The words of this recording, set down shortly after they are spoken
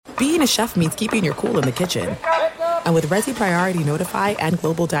being a chef means keeping your cool in the kitchen. And with Resi Priority Notify and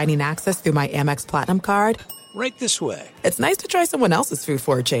Global Dining Access through my Amex Platinum card, right this way. It's nice to try someone else's food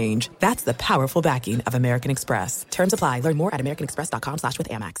for a change. That's the powerful backing of American Express. Terms apply. Learn more at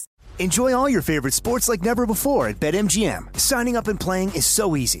americanexpress.com/withAmex. Enjoy all your favorite sports like never before at BetMGM. Signing up and playing is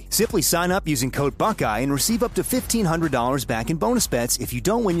so easy. Simply sign up using code Buckeye and receive up to $1,500 back in bonus bets if you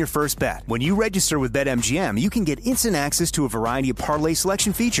don't win your first bet. When you register with BetMGM, you can get instant access to a variety of parlay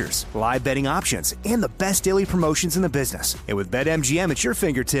selection features, live betting options, and the best daily promotions in the business. And with BetMGM at your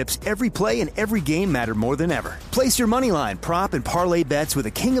fingertips, every play and every game matter more than ever. Place your moneyline, prop, and parlay bets with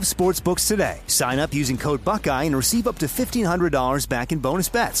the king of sportsbooks today. Sign up using code Buckeye and receive up to $1,500 back in bonus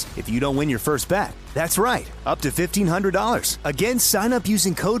bets if you don't win your first bet. That's right, up to $1,500. Again, sign up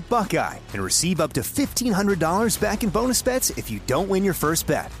using code Buckeye and receive up to $1,500 back in bonus bets if you don't win your first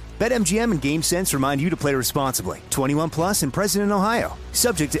bet. BetMGM and GameSense remind you to play responsibly. 21 plus and present in Ohio.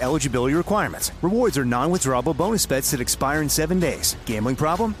 Subject to eligibility requirements. Rewards are non-withdrawable bonus bets that expire in 7 days. Gambling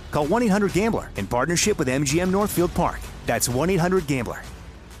problem? Call 1-800-GAMBLER in partnership with MGM Northfield Park. That's 1-800-GAMBLER.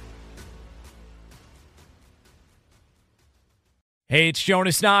 Hey, it's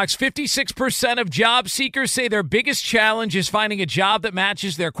Jonas Knox. 56% of job seekers say their biggest challenge is finding a job that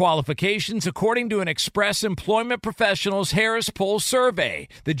matches their qualifications, according to an Express Employment Professionals Harris Poll survey.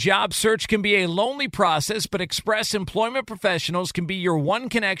 The job search can be a lonely process, but Express Employment Professionals can be your one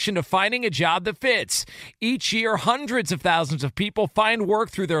connection to finding a job that fits. Each year, hundreds of thousands of people find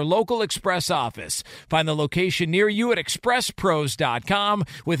work through their local Express office. Find the location near you at expresspros.com.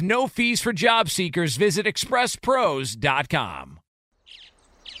 With no fees for job seekers, visit expresspros.com.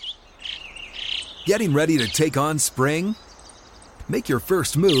 Getting ready to take on spring? Make your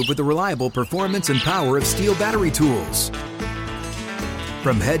first move with the reliable performance and power of Steel battery tools.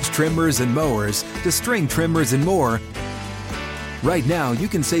 From hedge trimmers and mowers to string trimmers and more, right now you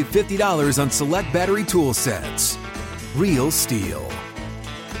can save $50 on select battery tool sets. Real Steel.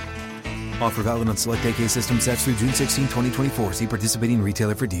 Offer valid on select AK system sets through June 16, 2024. See participating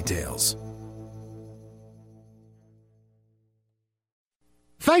retailer for details.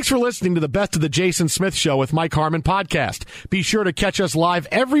 Thanks for listening to the Best of the Jason Smith Show with Mike Harmon podcast. Be sure to catch us live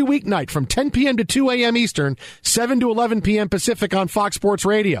every weeknight from 10 p.m. to 2 a.m. Eastern, 7 to 11 p.m. Pacific on Fox Sports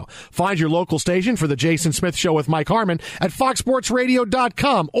Radio. Find your local station for the Jason Smith Show with Mike Harmon at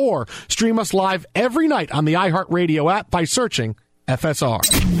foxsportsradio.com or stream us live every night on the iHeartRadio app by searching FSR.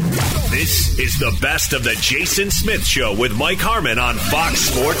 This is the Best of the Jason Smith Show with Mike Harmon on Fox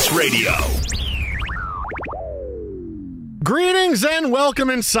Sports Radio. Greetings and welcome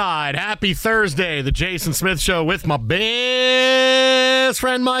inside. Happy Thursday, the Jason Smith Show with my best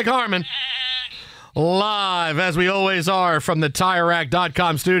friend Mike Harmon. Live, as we always are, from the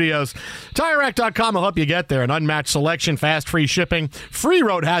TireRack.com studios. TireRack.com will help you get there. An unmatched selection, fast, free shipping, free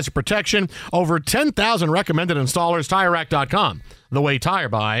road hazard protection, over 10,000 recommended installers. TireRack.com, the way tire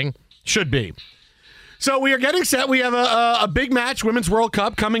buying should be. So we are getting set. We have a big match, Women's World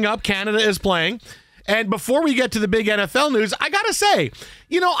Cup, coming up. Canada is playing. And before we get to the big NFL news, I got to say,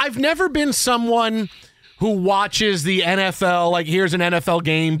 I've never been someone who watches the NFL, like here's an NFL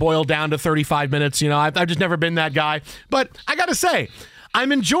game boiled down to 35 minutes. I've just never been that guy. But I got to say,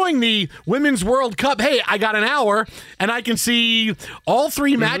 I'm enjoying the Women's World Cup. Hey, I got an hour, and I can see all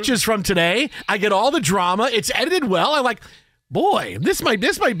three matches from today. I get all the drama. It's edited well. I'm like, boy, this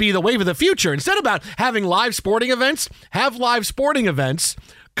might be the wave of the future. Instead of having live sporting events, have live sporting events,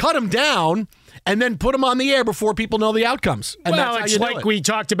 cut them down, and then put them on the air before people know the outcomes. And well, it's like we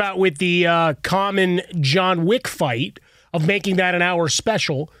talked about with the Common John Wick fight of making that an hour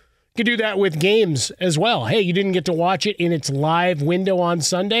special. You could do that with games as well. Hey, you didn't get to watch it in its live window on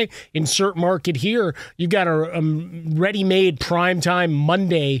Sunday. Insert market here. You got a ready-made primetime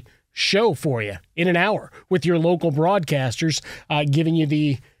Monday show for you in an hour with your local broadcasters giving you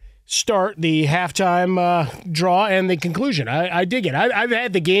the start, the halftime draw, and the conclusion. I dig it. I've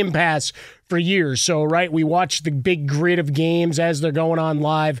had the Game Pass for years. So, we watch the big grid of games as they're going on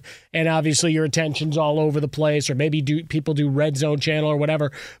live, and obviously your attention's all over the place, or maybe people do Red Zone channel or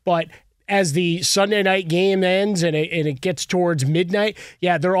whatever. But as the Sunday night game ends and it gets towards midnight,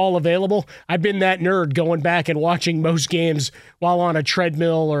 they're all available. I've been that nerd going back and watching most games while on a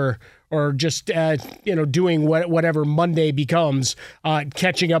treadmill or just doing whatever Monday becomes,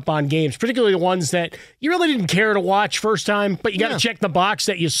 catching up on games, particularly the ones that you really didn't care to watch first time, but you got to check the box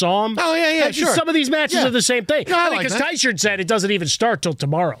that you saw them. Oh, yeah, sure. Some of these matches are the same thing. No, because Teichert said it doesn't even start till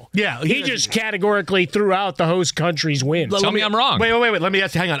tomorrow. Yeah. He just categorically threw out the host country's win. Tell me I'm wrong. Wait. Let me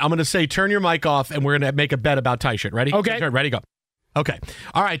ask you. Hang on. I'm going to say turn your mic off, and we're going to make a bet about Teichert. Ready? Okay. Ready, go. Okay.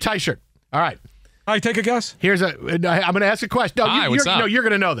 All right, Teichert. All right. I take a guess. I'm going to ask a question. No, Hi, what's up? No, you're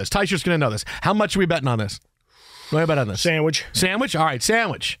going to know this. Tysher's going to know this. How much are we betting on this? What are we betting on this? Sandwich. Sandwich? All right,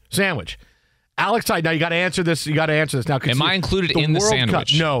 sandwich. Alex, now you got to answer this. Now, am I included in the World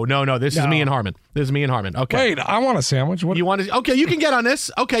sandwich? Cup, no. This is me and Harmon. Okay. Wait, I want a sandwich. What? You want to? Okay, you can get on this.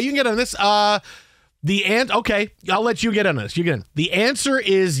 Okay, I'll let you get on this. You get in. The answer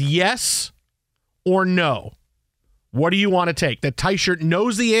is yes or no. What do you want to take? That Tysher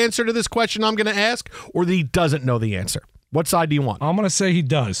knows the answer to this question I'm going to ask, or that he doesn't know the answer? What side do you want? I'm going to say he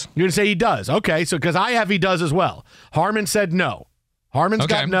does. You're going to say he does. Okay, so because I have he does as well. Harmon said no. Harmon's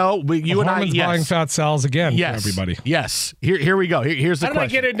got no. Harmon's buying Fat Sal's again for everybody. Yes. Here we go. Here's the question. How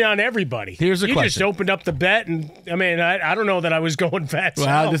did I get it on everybody? Here's the question. You just opened up the bet, and I don't know that I was going Fat Sal.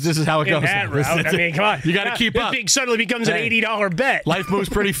 Well, this is how it goes. That route. I mean, come on. You got to keep up. It suddenly becomes an $80 bet. Life moves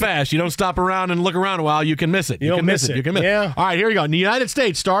pretty fast. You don't stop around and look around a while. You can miss it. You can miss it. You can miss it. Yeah. All right, here we go. In the United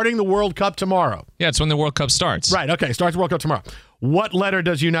States, starting the World Cup tomorrow. Yeah, it's when the World Cup starts. Right. Okay. Starts the World Cup tomorrow. What letter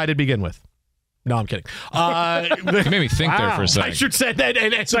does United begin with? No, I'm kidding. You made me think there for a second. I should said that,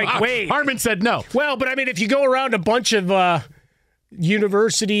 and it's like, wait. Harmon said no. Well, but I mean, if you go around a bunch of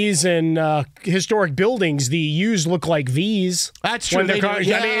universities and historic buildings, the U's look like V's. That's true. It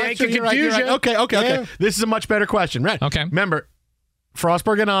can confuse you. Okay. This is a much better question. Right. Okay. Remember,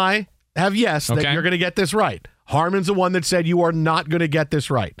 Frostberg and I have that you're going to get this right. Harmon's the one that said you are not going to get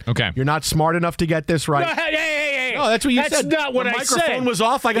this right. Okay. You're not smart enough to get this right. Hey. No, that's what you said. That's not what I said. The microphone was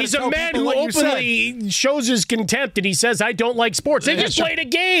off. I got to tell He's a man people who what you said. openly shows his contempt, and he says, I don't like sports. They just played a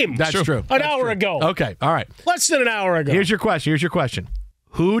game. That's true. An hour ago. Okay. All right. Less than an hour ago. Here's your question.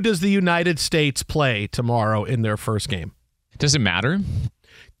 Who does the United States play tomorrow in their first game? Does it matter?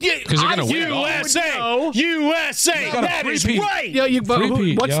 Because they're going to win. USA. That is right.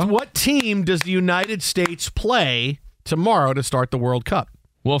 Yeah, what team does the United States play tomorrow to start the World Cup?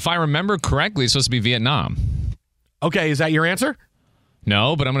 Well, if I remember correctly, it's supposed to be Vietnam. Okay, is that your answer?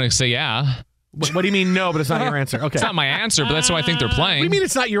 No, but I'm going to say yeah. What do you mean no, but it's not your answer? Okay. It's not my answer, but that's who I think they're playing. What do you mean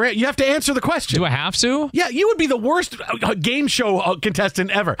it's not your answer? You have to answer the question. Do I have to? Yeah, you would be the worst game show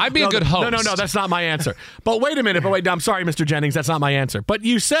contestant ever. I'd be a good host. No, that's not my answer. But wait a minute. I'm sorry, Mr. Jennings, that's not my answer. But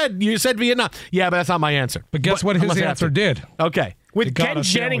you said Vietnam. Yeah, but that's not my answer. But guess what his answer did? Okay. Would Ken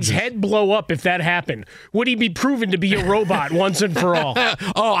Jennings' head blow up if that happened? Would he be proven to be a robot once and for all?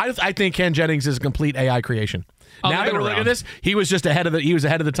 I think Ken Jennings is a complete AI creation. Now that we're looking at this, he was just ahead of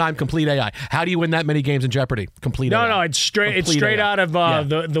the time. Complete AI. How do you win that many games in Jeopardy? Complete AI. No, it's straight out of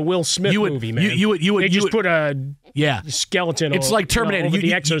the Will Smith movie, man. They just put a skeleton. It's like Terminator.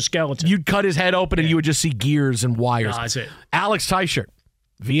 The exoskeleton. You'd cut his head open and you would just see gears and wires. That's it. Alex Tysher,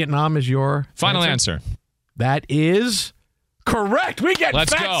 Vietnam is your final answer. That is correct. We get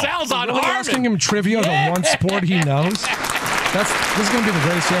Fat Sal's on Harmon. Asking him trivia on one sport he knows. This is going to be the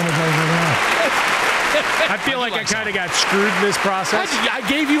greatest sandwich I've ever had. I feel like I kind of got screwed in this process. I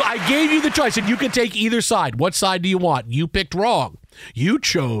gave you the choice, and you can take either side. What side do you want? You picked wrong. You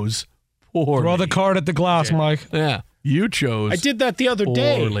chose poorly. Throw the card at the glass, Mike. Yeah. You chose. I did that the other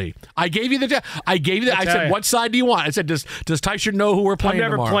day. I gave you the. I said, what side do you want? I said, does Tysher know who we're playing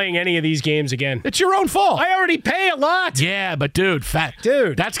tomorrow? I'm never playing any of these games again. It's your own fault. I already pay a lot. Yeah, but dude,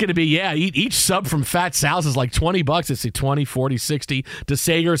 that's going to be each sub from Fat Sal's is like $20. It's 20, 40, 60.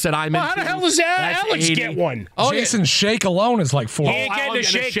 DeSager said I'm in. How the hell does Alex 80. Get one? Jason's shake alone is like $4. He ain't getting a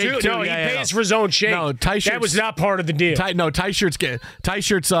shake too. No, he pays for his own shake. No, that was not part of the deal. Tyshert's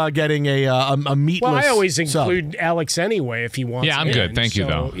getting a meatless. Well, I always sub. Include Alex anyway if he wants. Yeah, I'm good. Thank you,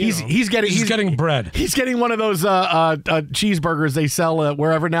 though. He's getting bread. He's getting one of those cheeseburgers they sell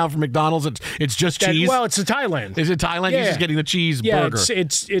wherever now from McDonald's. It's just cheese. Well, it's in Thailand. Is it Thailand? Yeah. He's just getting the cheeseburger. Yeah,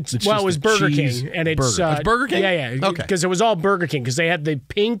 it was Burger King, and it's Burger King. Yeah. Okay, because it was all Burger King because they had the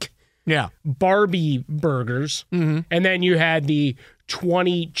pink Barbie burgers, and then you had the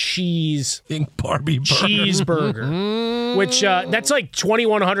 20 cheese pink Barbie cheeseburger, which that's like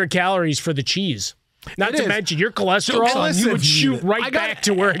 2,100 calories for the cheese. Not to mention your cholesterol, you would shoot back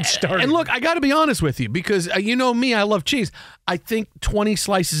to where it started. And look, I got to be honest with you because you know me, I love cheese. I think 20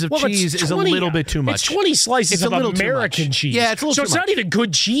 slices of cheese is a little bit too much. It's 20 slices of American cheese. Yeah, it's a little too much. So it's not even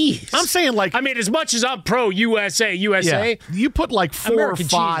good cheese. I'm saying as much as I'm pro USA, you put like 4 or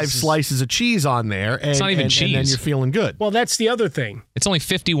 5 slices of cheese on there, and, it's not even cheese. And then you're feeling good. Well, that's the other thing. It's only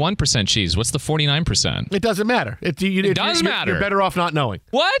 51% cheese. What's the 49%? It doesn't matter. It does matter. You're better off not knowing.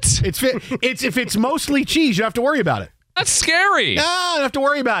 What? It's if it's mostly cheese, you don't have to worry about it. That's scary. No, you don't have to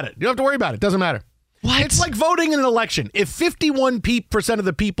worry about it. You don't have to worry about it. Doesn't matter. What? It's like voting in an election. If 51% of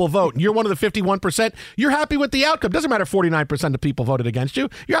the people vote, and you're one of the 51%, you're happy with the outcome. Doesn't matter if 49% of people voted against you.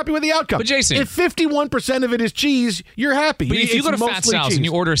 You're happy with the outcome. But Jason, if 51% of it is cheese, you're happy. But if you go to Fat Sal's and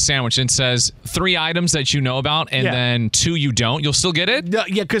you order a sandwich and it says 3 items that you know about and then 2 you don't, you'll still get it?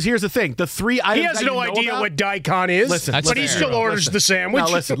 Yeah, because here's the thing. The 3 items he has no idea what daikon is, but he still orders the sandwich.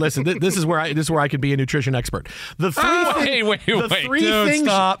 No, listen. This is where I could be a nutrition expert. The three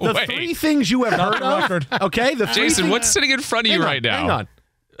things you have heard of. Okay, Jason, what's sitting in front of you right now? Hang on.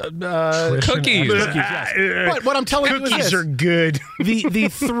 Cookies. Yes. But what I'm telling you is cookies are good. The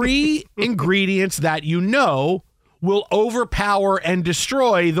 3 ingredients that you know will overpower and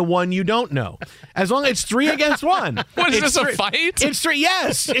destroy the one you don't know. As long as it's 3 against 1. What is this, a fight? It's 3.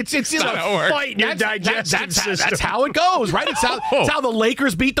 Yes, it's a fight in your digestive system. That's how it goes, right? It's how the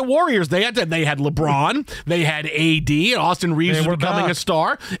Lakers beat the Warriors. They had LeBron, they had AD, and Austin Reeves was becoming a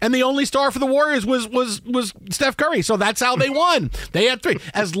star, and the only star for the Warriors was Steph Curry. So that's how they won. They had 3.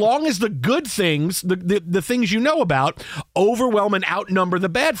 As long as the good things, the things you know about, overwhelm and outnumber the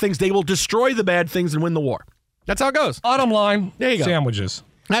bad things, they will destroy the bad things and win the war. That's how it goes. Bottom line, there you go. Sandwiches.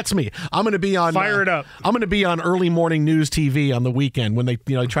 That's me. I'm going to be on. Fire it up. I'm going to be on early morning news TV on the weekend when they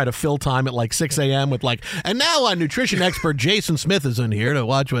try to fill time at like 6 a.m. with and now our nutrition expert Jason Smith is in here to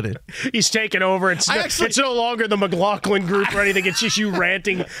watch what it. He's taking over. It's no longer the McLaughlin group or anything. It's just you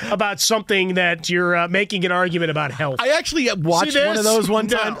ranting about something that you're making an argument about health. I actually watched one of those one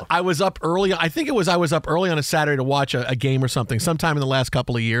time. I was up early. I think I was up early on a Saturday to watch a game or something sometime in the last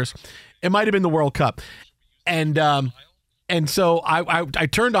couple of years. It might have been the World Cup. And so I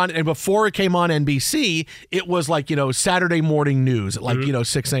turned on, and before it came on NBC, it was Saturday morning news at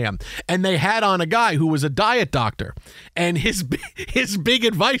 6 a.m. And they had on a guy who was a diet doctor, and his big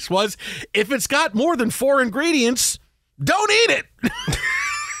advice was, if it's got more than 4 ingredients, don't eat it. And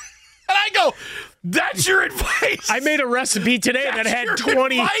I go, that's your advice. I made a recipe today that had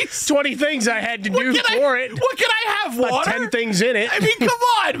 20 things I had to do for it. What can I have? Water? 10 things in it. I mean, come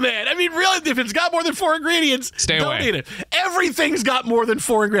on, man. I mean, really, if it's got more than 4 ingredients, don't eat it. Everything's got more than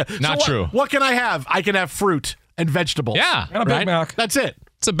 4 ingredients. Not true. What can I have? I can have fruit and vegetables. Yeah. And a Big Mac. That's it.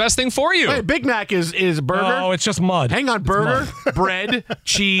 It's the best thing for you. Hey, Big Mac is burger. No, it's just mud. Hang on, burger, bread,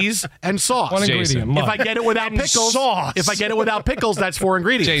 cheese, and sauce. One ingredient, mud. If I get it without pickles, sauce. If I get it without pickles, that's 4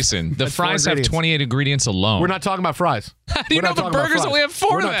 ingredients. Jason, the fries have 28 ingredients alone. We're not talking about fries. How do you know the burgers only have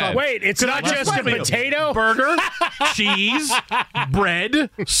 4 then? Wait, it's not just a potato? Burger, cheese,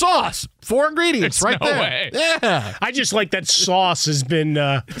 bread, sauce. 4 ingredients There's no there. way. Yeah. I just like that sauce has been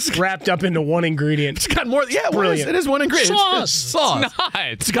wrapped up into 1 ingredient. It's got more. Yeah, brilliant. It is 1 ingredient. Sauce. It's not.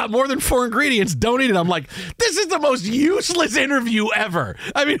 It's got more than 4 ingredients. Don't eat it. I'm like, this is the most useless interview ever.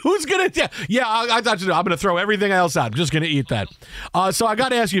 I mean, who's going to... Yeah, I'm going to throw everything else out. I'm just going to eat that. So I got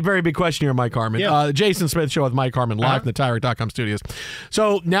to ask you a very big question here, Mike Harmon. Yeah. Jason Smith Show with Mike Harmon live in the TireRack.com studios.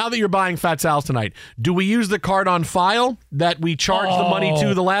 So now that you're buying Fat Sal's tonight, do we use the card on file that we charged the money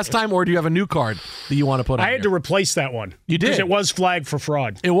to the last time, or do you have a new card that you want to put on? I had to replace that one. You did? Because it was flagged for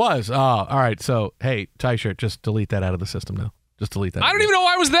fraud. It was. Oh, all right. So, hey, Tie-Shirt, just delete that out of the system now. Just delete that. I don't even know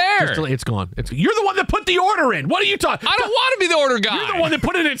I was there. It's gone. You're the one that put the order in. What are you talking? I don't want to be the order guy. You're the one that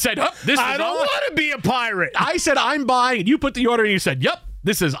put it in and said, I don't want to be a pirate. I said, I'm buying. You put the order in and you said, yep,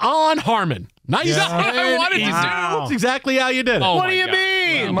 this is on Harmon. Nice. Yeah. I wanted to do. That's exactly how you did it. Oh, what do you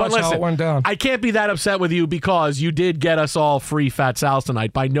mean? But listen, how it went down. I can't be that upset with you because you did get us all free Fat Sal's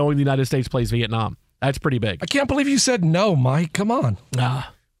tonight by knowing the United States plays Vietnam. That's pretty big. I can't believe you said no, Mike. Come on.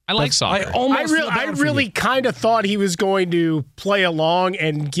 I like soccer. I really kind of thought he was going to play along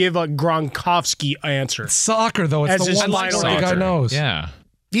and give a Gronkowski answer. Soccer, though. It's As the his one final the guy knows. Yeah.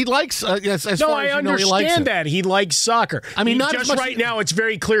 He likes, as No, far I as you know, he likes understand it. that. He likes soccer. I mean, not just as much right now, it's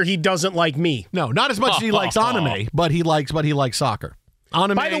very clear he doesn't like me. No, not as much as he likes anime, but he likes soccer.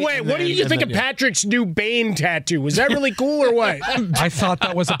 Anime, By the way, what did you think of Patrick's new Bane tattoo? Was that really cool or what? I thought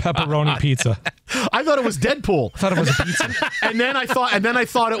that was a pepperoni pizza. I thought it was Deadpool. I thought it was a pizza. and then I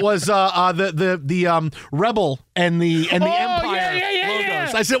thought it was the Rebel and the Empire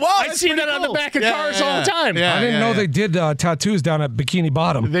logos. I said, well, I see that on the back of cars all the time. I didn't know they did tattoos down at Bikini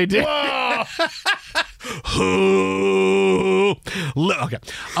Bottom. They did. Okay.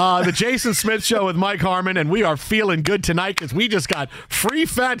 The Jason Smith Show with Mike Harmon, and we are feeling good tonight because we just got free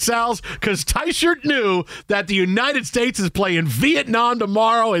Fat Sal's because Tie-Shirt knew that the United States is playing Vietnam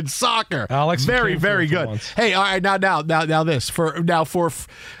tomorrow in soccer. Alex, very, very good. Hey, all right, now this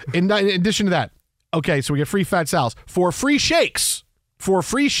in addition to that. Okay, so we get free Fat Sal's for free shakes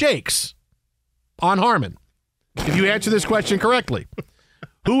on Harmon. If you answer this question correctly,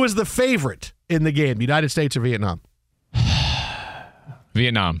 who is the favorite in the game, United States or Vietnam?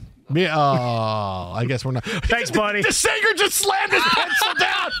 Vietnam. I guess we're not. Thanks, buddy. The singer just slammed his pencil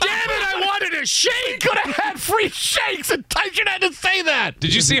down. Damn it, I wanted a shake. He could have had free shakes, and Tyshirt had to say that.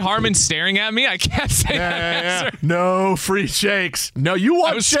 Did you see Harmon staring at me? I can't say that answer. No free shakes. No, you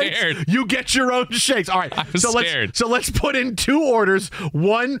want I was shakes? scared. You get your own shakes. All right. I was scared. Let's put in 2 orders.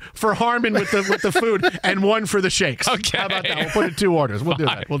 One for Harmon with the food, and one for the shakes. Okay. How about that? We'll put in 2 orders. We'll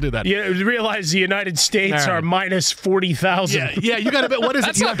do that. You realize the United States are minus 40,000. Yeah. You got to bet. What is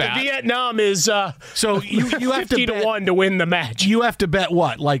That's it? not bad. Vietnam is so you have 50 to bet, to 1 to win the match. You have to bet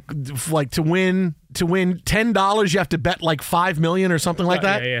what? Like to win $10, you have to bet like $5 million or something like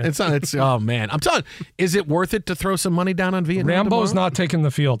that. Yeah. It's oh man, I'm telling you, is it worth it to throw some money down on Vietnam? Rambo's tomorrow? not taking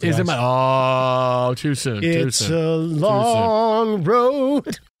the field. Is it? Too soon. It's a long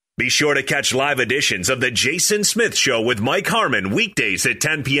road. Be sure to catch live editions of The Jason Smith Show with Mike Harmon weekdays at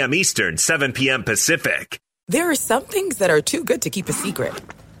 10 p.m. Eastern, 7 p.m. Pacific. There are some things that are too good to keep a secret.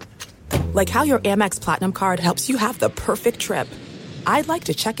 Like how your Amex Platinum card helps you have the perfect trip. I'd like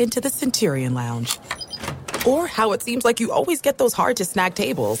to check into the Centurion Lounge. Or how it seems like you always get those hard-to-snag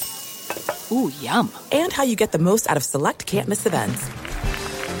tables. Ooh, yum. And how you get the most out of select can't-miss events.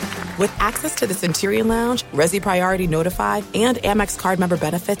 With access to the Centurion Lounge, Resi Priority Notified, and Amex card member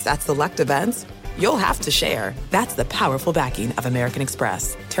benefits at select events, you'll have to share. That's the powerful backing of American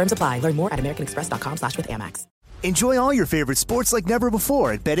Express. Terms apply. Learn more at americanexpress.com/withAmex. Enjoy all your favorite sports like never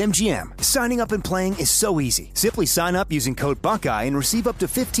before at BetMGM. Signing up and playing is so easy. Simply sign up using code Buckeye and receive up to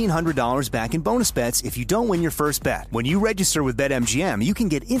 $1,500 back in bonus bets if you don't win your first bet. When you register with BetMGM, you can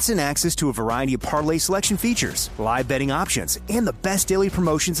get instant access to a variety of parlay selection features, live betting options, and the best daily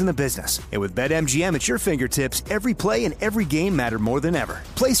promotions in the business. And with BetMGM at your fingertips, every play and every game matter more than ever.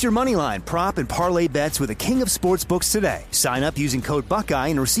 Place your moneyline, prop, and parlay bets with the king of sportsbooks today. Sign up using code Buckeye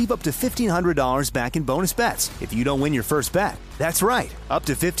and receive up to $1,500 back in bonus bets if you don't win your first bet. That's right, up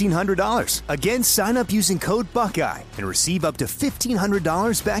to $1,500. Again, sign up using code Buckeye and receive up to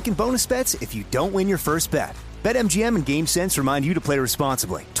 $1,500 back in bonus bets if you don't win your first bet. BetMGM and GameSense remind you to play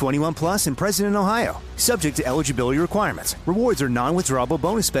responsibly. 21 plus and present in Ohio. Subject to eligibility requirements. Rewards are non-withdrawable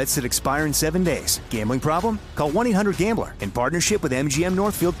bonus bets that expire in 7 days. Gambling problem? Call 1-800-GAMBLER in partnership with MGM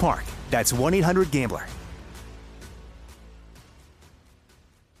Northfield Park. That's 1-800-GAMBLER.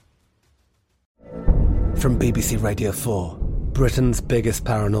 From BBC Radio 4, Britain's biggest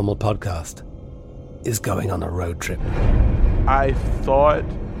paranormal podcast is going on a road trip. I thought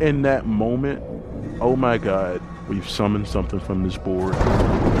in that moment, oh my God, we've summoned something from this board.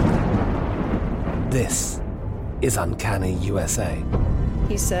 This is Uncanny USA.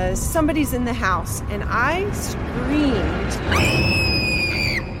 He says, somebody's in the house, and I screamed.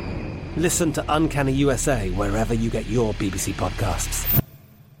 Listen to Uncanny USA wherever you get your BBC podcasts,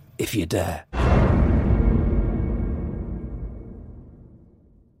 if you dare.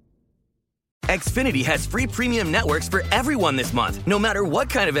 Xfinity has free premium networks for everyone this month, no matter what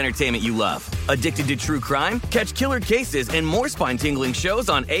kind of entertainment you love. Addicted to true crime? Catch killer cases and more spine-tingling shows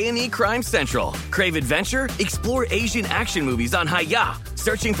on A&E Crime Central. Crave adventure? Explore Asian action movies on Hi-YAH.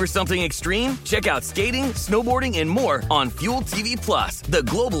 Searching for something extreme? Check out skating, snowboarding, and more on Fuel TV Plus, the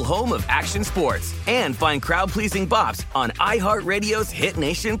global home of action sports. And find crowd-pleasing bops on iHeartRadio's Hit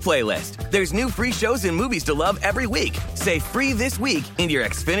Nation playlist. There's new free shows and movies to love every week. Say free this week in your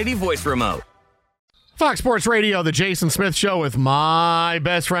Xfinity voice remote. Fox Sports Radio, the Jason Smith Show with my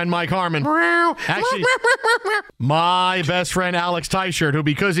best friend, Mike Harmon. Actually, my best friend, Alex Tyshirt, who,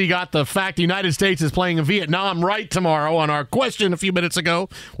 because he got the fact the United States is playing Vietnam right tomorrow on our question a few minutes ago,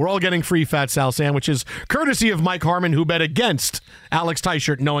 we're all getting free Fat Sal sandwiches, courtesy of Mike Harmon, who bet against Alex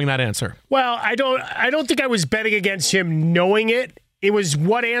Tyshirt knowing that answer. Well, I don't think I was betting against him knowing it. It was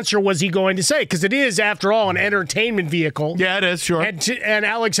what answer was he going to say? Because it is, after all, an entertainment vehicle. Yeah, it is, sure. And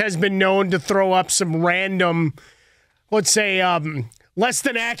Alex has been known to throw up some random, let's say, less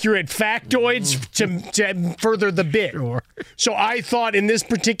than accurate factoids to further the bit. Sure. So I thought in this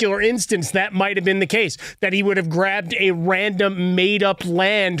particular instance that might have been the case, that he would have grabbed a random made-up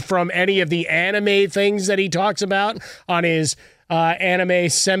land from any of the anime things that he talks about on his Anime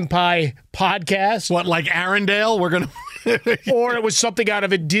Senpai podcast. What, like Arendelle? We're going to... Or it was something out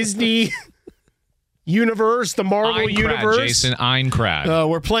of a Disney universe, the Marvel universe. Jason Eincrad.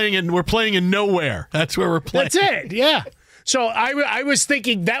 We're playing in nowhere. That's where we're playing. That's it. Yeah. So I was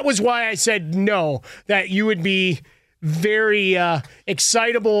thinking that was why I said no. That you would be very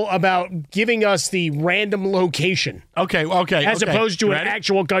excitable about giving us the random location. Okay. As opposed to an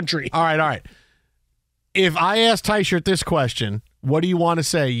actual country. All right. If I ask Tyshirt this question, what do you want to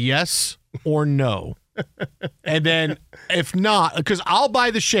say? Yes or no? And then, if not, because I'll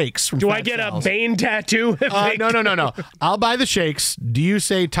buy the shakes from Do Fat I get Sal's. a Bane tattoo? No. I'll buy the shakes. Do you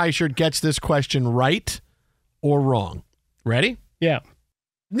say Tyshirt gets this question right or wrong? Ready? Yeah.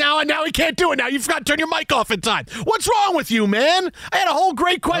 Now he can't do it. Now you forgot to turn your mic off in time. What's wrong with you, man? I had a whole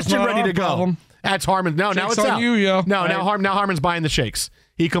great question That's not ready to our go. problem. That's Harmon. No, now Shakes it's on out. you, yo. No, now Harmon's buying the shakes.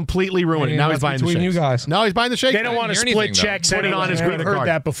 He completely ruined it. Now he's buying the shakes. Between you guys. No, he's buying the shakes. They don't want to split checks. Put it on his credit We've card. heard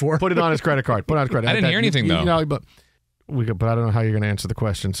that before. Put it on his credit card. Put it on his credit. I didn't hear anything, though. But I don't know how you're going to answer the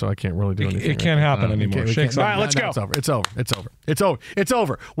question, so I can't really do anything. It can't happen anymore. Shakes All right, let's go. It's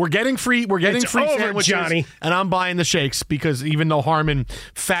over. We're getting free. We're getting free over, sandwiches, Johnny. and I'm buying the shakes because even though Harmon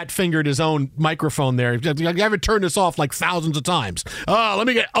fat fingered his own microphone there, I haven't turned this off like thousands of times.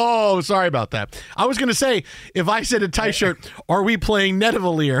 Sorry about that. I was going to say if I said to Tyshirt, "Are we playing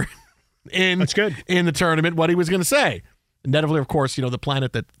Nidavellir in the tournament?" What he was going to say. Nidavellir, of course, the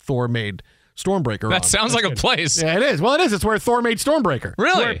planet that Thor made Stormbreaker That sounds like a place. Yeah, it is. Well, it is. It's where Thor made Stormbreaker.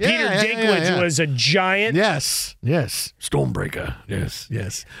 Really? Where Peter Dinklage was a giant. Yes. Stormbreaker.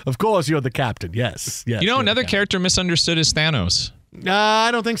 Yes. Of course, you're the captain. Yes. Another character misunderstood is Thanos. I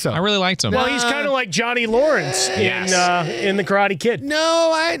don't think so. I really liked him. Well, he's kind of like Johnny Lawrence in The Karate Kid.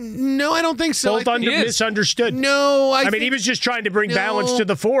 No, I don't think so. Both misunderstood. No, I mean, he was just trying to bring balance to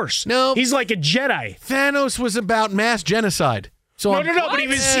the Force. No. He's like a Jedi. Thanos was about mass genocide. So No, but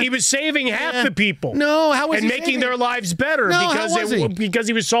he was saving half the people. No, how was he making their lives better because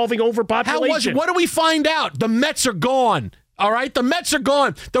he was solving overpopulation. How was it? What do we find out? The Mets are gone. All right, the Mets are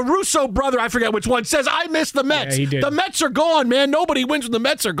gone. The Russo brother, I forget which one, says, I miss the Mets. Yeah, he did. The Mets are gone, man. Nobody wins when the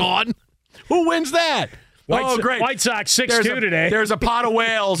Mets are gone. Who wins that? Great. White Sox 6-2 today. There's a pot of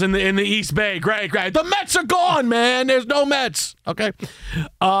whales in the East Bay. Great. The Mets are gone, man. There's no Mets. Okay.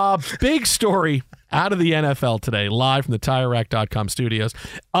 Big story out of the NFL today, live from the TireRack.com studios.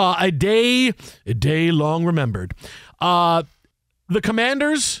 A day long remembered. The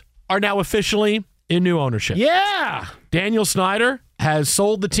Commanders are now officially in new ownership. Yeah. Daniel Snyder has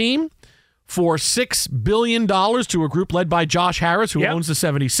sold the team for $6 billion to a group led by Josh Harris, who owns the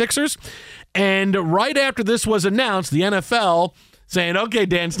 76ers. And right after this was announced, the NFL saying, okay,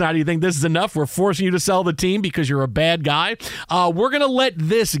 Dan Snyder, you think this is enough? We're forcing you to sell the team because you're a bad guy. We're going to let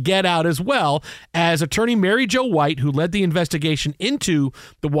this get out as well, as attorney Mary Jo White, who led the investigation into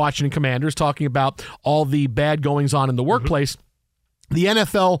the Washington Commanders, talking about all the bad goings on in the workplace. The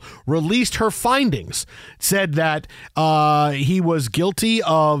NFL released her findings, said that he was guilty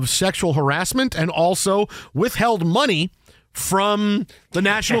of sexual harassment and also withheld money from the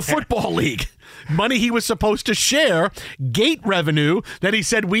National Football League. Money he was supposed to share, gate revenue that he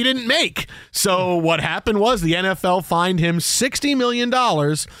said we didn't make. So what happened was the NFL fined him $60 million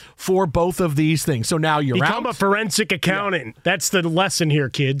for both of these things. So now you're Become a forensic accountant. Yeah. That's the lesson here,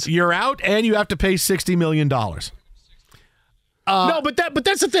 kids. You're out, and you have to pay $60 million. No, but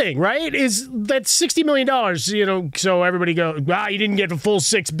that's the thing, right? Is that $60 million? So everybody go, you didn't get a full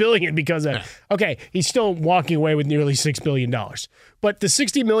 $6 billion because of that. Okay, he's still walking away with nearly $6 billion. But the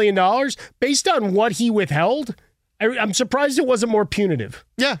 $60 million, based on what he withheld, I'm surprised it wasn't more punitive.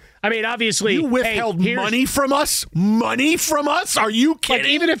 Yeah. I mean, obviously, you withheld money from us? Money from us? Are you kidding?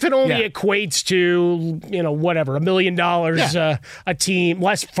 Like, even if it only equates to, whatever, $1 million a team,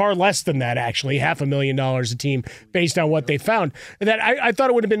 far less than that, actually, $500,000 a team based on what they found, that I thought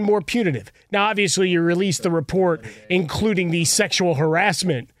it would have been more punitive. Now, obviously, you released the report, including the sexual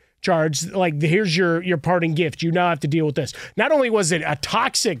harassment charge. Like, here's your parting gift. You now have to deal with this. Not only was it a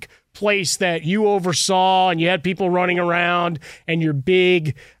toxic place that you oversaw and you had people running around and your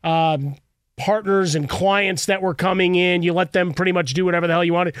big partners and clients that were coming in, you let them pretty much do whatever the hell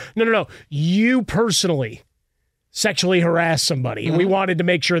you wanted. No. You personally sexually harassed somebody, and we wanted to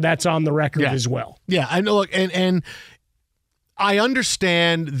make sure that's on the record as well. Yeah, I know. Look, and I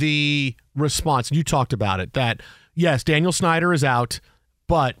understand the response. You talked about it, that, yes, Daniel Snyder is out,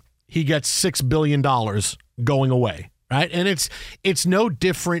 but he gets $6 billion going away. Right. And it's no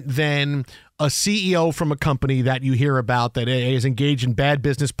different than a CEO from a company that you hear about that is engaged in bad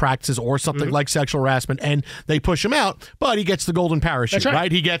business practices or something like sexual harassment, and they push him out, but he gets the golden parachute. That's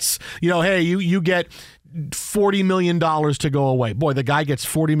right. He gets, hey, you get $40 million to go away. Boy, the guy gets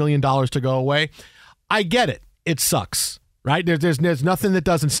 $40 million to go away. I get it. It sucks. Right? There's nothing that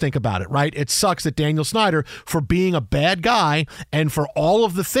doesn't stink about it, right? It sucks that Daniel Snyder, for being a bad guy and for all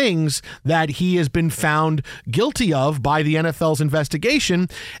of the things that he has been found guilty of by the NFL's investigation,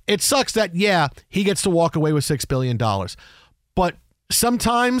 it sucks that, he gets to walk away with $6 billion. But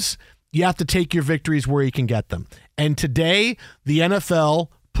sometimes you have to take your victories where you can get them. And today, the NFL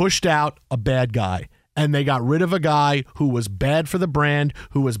pushed out a bad guy. and they got rid of a guy who was bad for the brand,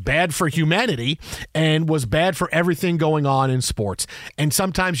 who was bad for humanity, and was bad for everything going on in sports. And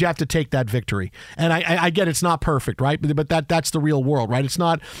sometimes you have to take that victory. And I get it's not perfect, right? But that's the real world, right? It's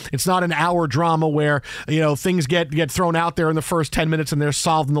not an hour drama where things get thrown out there in the first 10 minutes and they're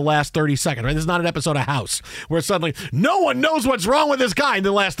solved in the last 30 seconds, right? This is not an episode of House where suddenly no one knows what's wrong with this guy in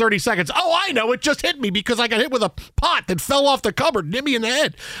the last 30 seconds. Oh, I know, it just hit me because I got hit with a pot that fell off the cupboard and hit me in the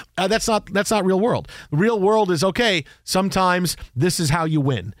head. That's not real world. The real world is, okay, sometimes this is how you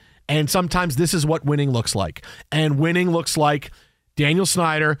win. And sometimes this is what winning looks like. And winning looks like Daniel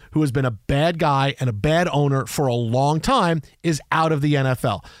Snyder, who has been a bad guy and a bad owner for a long time, is out of the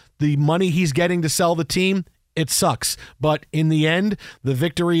NFL. The money he's getting to sell the team, it sucks. But in the end, the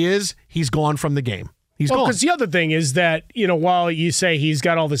victory is he's gone from the game. He's gone. Because the other thing is that, while you say he's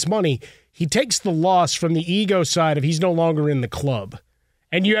got all this money, he takes the loss from the ego side of he's no longer in the club.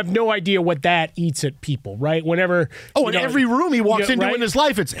 And you have no idea what that eats at people, right? Whenever in every room he walks into in his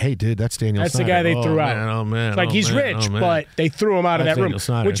life, it's, hey, dude, that's Daniel Snyder. That's the guy they threw out. Oh, man. Like, he's rich, but they threw him out of that room.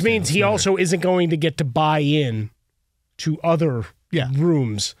 Snyder, which means he also isn't going to get to buy in to other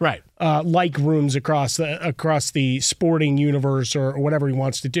rooms. Right. Like rooms across the sporting universe or whatever he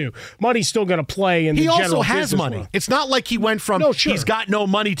wants to do. Money's still going to play in the general business. He also has money. World. It's not like he went from he's got no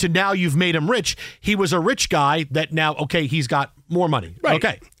money to now you've made him rich. He was a rich guy that now, okay, he's got more money. Right.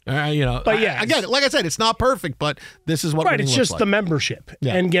 Okay. But yeah, again, like I said, it's not perfect, but this is what winning it's looks just like. the membership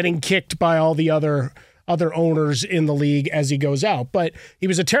and getting kicked by all the other owners in the league as he goes out. But he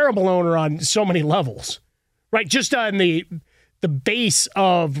was a terrible owner on so many levels, right? Just on the base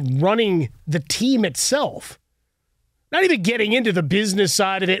of running the team itself. Not even getting into the business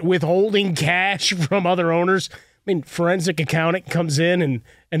side of it, withholding cash from other owners. I mean, forensic accountant comes in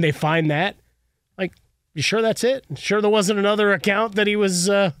and they find that. Like, you sure that's it? Sure there wasn't another account that he was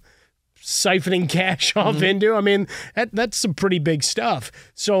siphoning cash off into? I mean, that's some pretty big stuff.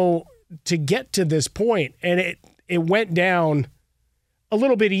 So to get to this point, and it went down a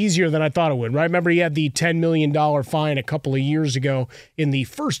little bit easier than I thought it would, right? Remember, he had the $10 million fine a couple of years ago in the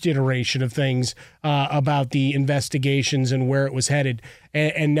first iteration of things about the investigations and where it was headed.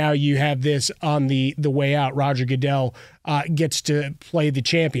 And now you have this on the way out. Roger Goodell gets to play the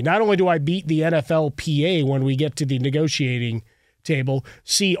champion. Not only do I beat the NFLPA when we get to the negotiating table,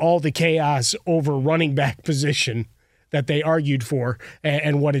 see all the chaos over running back position that they argued for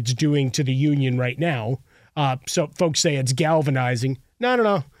and what it's doing to the union right now. So folks say it's galvanizing.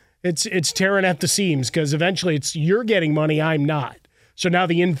 No. It's tearing at the seams because eventually you're getting money, I'm not. So now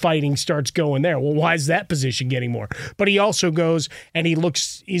the infighting starts going there. Well, why is that position getting more? But he also goes and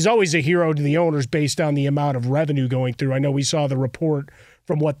he's always a hero to the owners based on the amount of revenue going through. I know we saw the report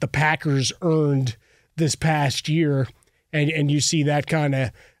from what the Packers earned this past year, and you see that kind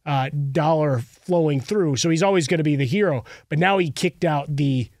of dollar flowing through. So he's always going to be the hero. But now he kicked out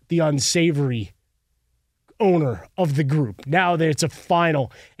the unsavory owner of the group. Now that it's a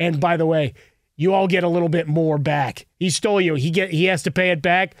final, and by the way, you all get a little bit more back. He stole you. He has to pay it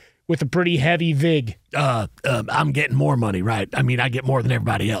back with a pretty heavy vig. I'm getting more money, right? I mean, I get more than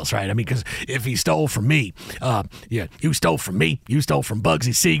everybody else, right? I mean, because if he stole from me, you stole from me. You stole from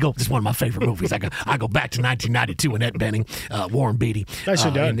Bugsy Siegel. This is one of my favorite movies. I go back to 1992 Annette Bening, Warren Beatty,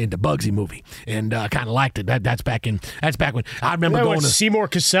 in the Bugsy movie, and kind of liked it. That's back when I remember going to Seymour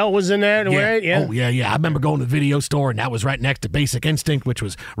Cassell was in that, right? Yeah. Oh yeah. I remember going to the video store, and that was right next to Basic Instinct, which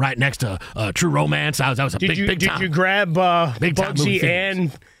was right next to True Romance. That was a big time. Did you grab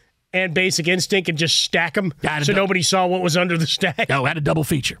Bugsy and Basic Instinct and just stack them so nobody saw what was under the stack? No, I had a double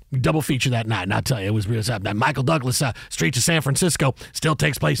feature that night, and I'll tell you, it was real. Michael Douglas, Streets of San Francisco, still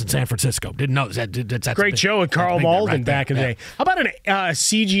takes place in San Francisco. Didn't know that's great show with Carl Malden back in the day. How about an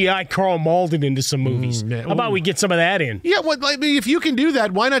CGI Carl Malden into some movies? How about we get some of that in? Yeah, I mean, if you can do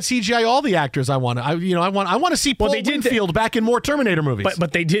that, why not CGI all the actors I want? I want to see Paul Winfield back in more Terminator movies.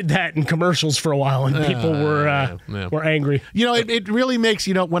 But they did that in commercials for a while, and people were angry. It really makes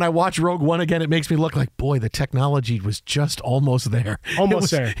when I watch Rogue One again, it makes me look like, boy, the technology was just almost there.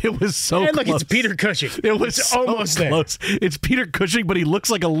 There. It was so and close. Look, it's Peter Cushing. It was so almost close. There. It's Peter Cushing, but he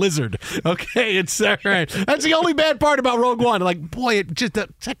looks like a lizard. Okay, it's all right. That's the only bad part about Rogue One. Like, boy, the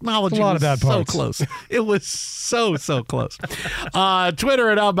technology was so close. It was so close.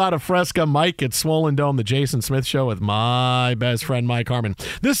 Twitter at About a Fresca. Mike at Swollen Dome, the Jason Smith Show with my best friend, Mike Harmon.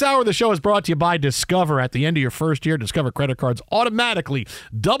 This hour of the show is brought to you by Discover. At the end of your first year, Discover credit cards automatically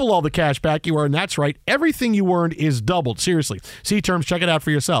double all the cash back you earn. That's right. Everything you earned is doubled. Seriously. See terms. Check it out for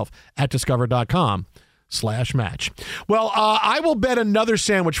yourself at discover.com/Smith. BetMGM.com/match. Well, I will bet another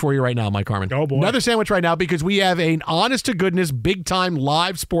sandwich for you right now, Mike Harmon. Oh, boy. Another sandwich right now because we have an honest-to-goodness, big-time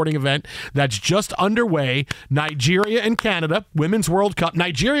live sporting event that's just underway. Nigeria and Canada, Women's World Cup.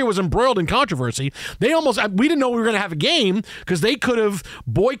 Nigeria was embroiled in controversy. We didn't know we were going to have a game because they could have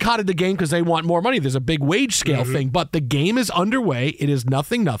boycotted the game because they want more money. There's a big wage scale thing, but the game is underway. It is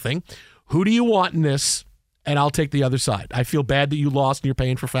 0-0. Who do you want in this? And I'll take the other side. I feel bad that you lost and you're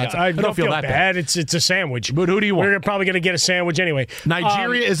paying for fats. I don't feel that bad. It's a sandwich. But who do you want? We're probably going to get a sandwich anyway.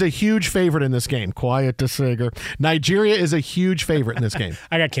 Nigeria is a huge favorite in this game. Quiet to Sager. Nigeria is a huge favorite in this game.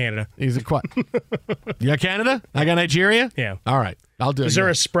 I got Canada. You got Canada? I got Nigeria? Yeah. All right. I'll do it. Is there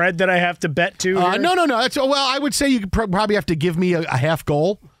a spread that I have to bet to? No. I would say you probably have to give me a half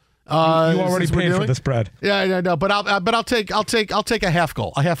goal. You already paid for the spread. Yeah, no, but I'll take a half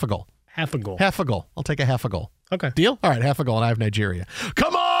goal. Half a goal. I'll take a half a goal. Okay. Deal? All right, half a goal, and I have Nigeria.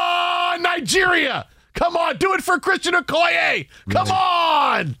 Come on, Nigeria! Come on, do it for Christian Okoye! Come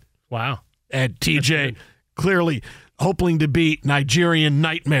on! Wow. And TJ clearly hoping to beat Nigerian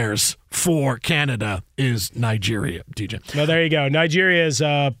nightmares for Canada is Nigeria, TJ. No, there you go. Nigeria is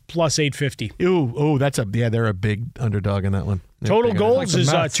plus 850. Ooh, they're a big underdog in that one. Total goals is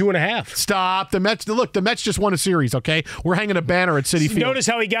 2.5. Stop. The Mets just won a series, okay? We're hanging a banner at Citi Field. Notice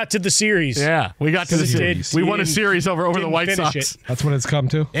how he got to the series. Yeah, we got to the series. We won a series over the White Sox. That's what it's come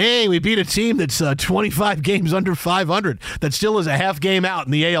to. Hey, we beat a team that's 25 games under 500 that still is a half game out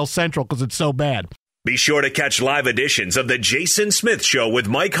in the AL Central because it's so bad. Be sure to catch live editions of The Jason Smith Show with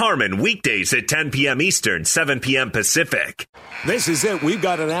Mike Harmon weekdays at 10 p.m. Eastern, 7 p.m. Pacific. This is it. We've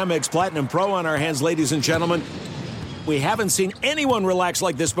got an Amex Platinum Pro on our hands, ladies and gentlemen. We haven't seen anyone relax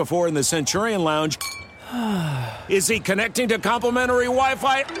like this before in the Centurion Lounge. Is he connecting to complimentary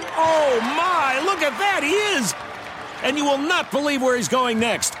Wi-Fi? Oh, my! Look at that! He is! And you will not believe where he's going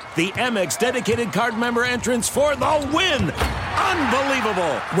next. The Amex dedicated card member entrance for the win.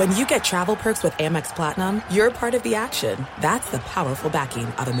 Unbelievable. When you get travel perks with Amex Platinum, you're part of the action. That's the powerful backing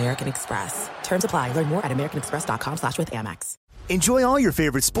of American Express. Terms apply. Learn more at americanexpress.com/withAmex. Enjoy all your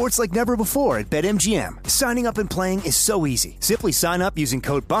favorite sports like never before at BetMGM. Signing up and playing is so easy. Simply sign up using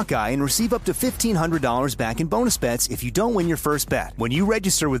code Buckeye and receive up to $1,500 back in bonus bets if you don't win your first bet. When you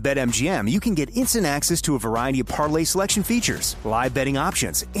register with BetMGM, you can get instant access to a variety of parlay selection features, live betting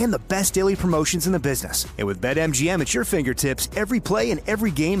options, and the best daily promotions in the business. And with BetMGM at your fingertips, every play and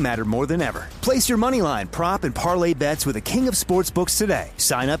every game matter more than ever. Place your moneyline, prop, and parlay bets with the king of sportsbooks today.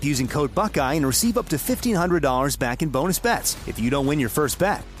 Sign up using code Buckeye and receive up to $1,500 back in bonus bets if you don't win your first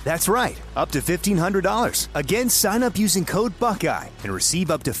bet. That's right, up to $1,500. Again, sign up using code Buckeye and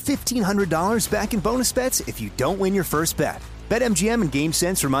receive up to $1,500 back in bonus bets if you don't win your first bet. BetMGM and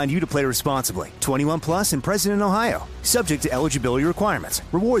GameSense remind you to play responsibly. 21 plus and present in Ohio. Subject to eligibility requirements.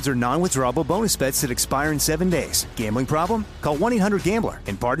 Rewards are non-withdrawable bonus bets that expire in 7 days. Gambling problem? Call 1-800-GAMBLER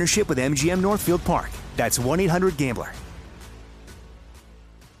in partnership with MGM Northfield Park. That's 1-800-GAMBLER.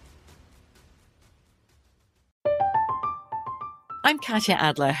 I'm Katya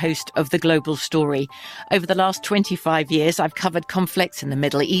Adler, host of The Global Story. Over the last 25 years, I've covered conflicts in the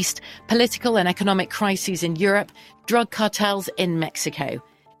Middle East, political and economic crises in Europe, drug cartels in Mexico.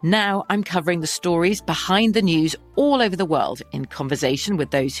 Now I'm covering the stories behind the news all over the world in conversation with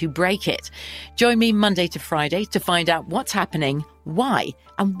those who break it. Join me Monday to Friday to find out what's happening, why,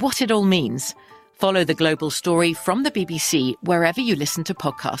 and what it all means. Follow The Global Story from the BBC wherever you listen to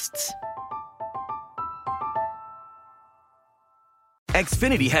podcasts.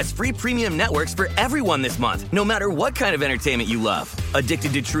 Xfinity has free premium networks for everyone this month, no matter what kind of entertainment you love.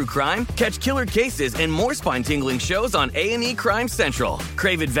 Addicted to true crime? Catch killer cases and more spine-tingling shows on A&E Crime Central.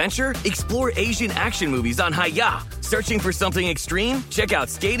 Crave adventure? Explore Asian action movies on Hi-YAH. Searching for something extreme? Check out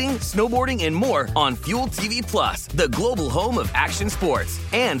skating, snowboarding, and more on Fuel TV Plus, the global home of action sports.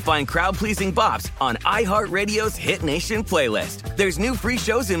 And find crowd-pleasing bops on iHeartRadio's Hit Nation playlist. There's new free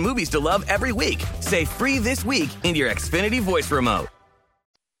shows and movies to love every week. Say free this week in your Xfinity voice remote.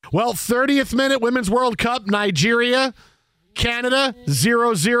 Well, 30th minute Women's World Cup, Nigeria, Canada,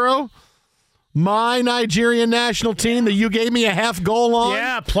 0-0. My Nigerian national team that you gave me a half goal on.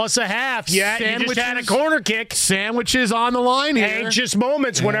 Yeah, plus a half. Yeah, you just had a corner kick. Sandwiches on the line here. Anxious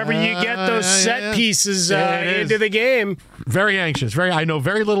moments whenever you get those set pieces into the game. Very anxious. I know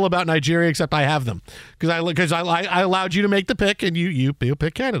very little about Nigeria except I have them because I allowed you to make the pick and you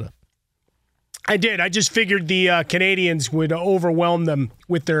pick Canada. I did. I just figured the Canadians would overwhelm them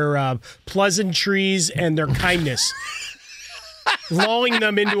with their pleasantries and their kindness. lulling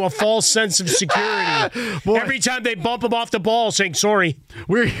them into a false sense of security. Every time they bump them off the ball, saying sorry.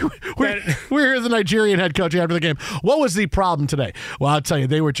 We're here the Nigerian head coach after the game. What was the problem today? Well, I'll tell you,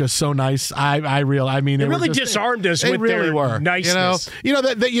 they were just so nice. They really disarmed us with their niceness.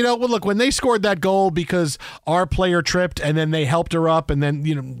 Well, look, when they scored that goal because our player tripped and then they helped her up, and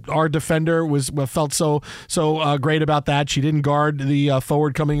then our defender felt so great about that. She didn't guard the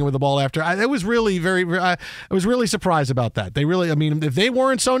forward coming in with the ball after. I was really surprised about that. They really, if they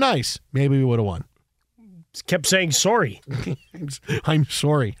weren't so nice, maybe we would have won. Kept saying sorry. I'm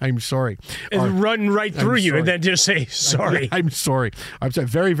sorry. And run right through you and then just say sorry. I'm sorry.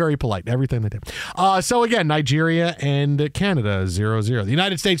 Very, very polite. Everything they did. So again, Nigeria and Canada 0-0. The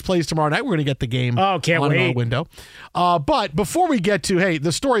United States plays tomorrow night. We're going to get the game on our window. But before we get to,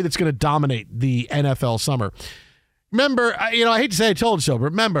 the story that's going to dominate the NFL summer. Remember, I hate to say I told you so, but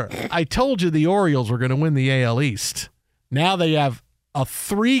remember, I told you the Orioles were going to win the AL East. Now they have a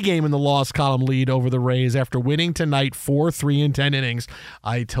 3-game in the loss column lead over the Rays after winning tonight 4-3 in 10 innings.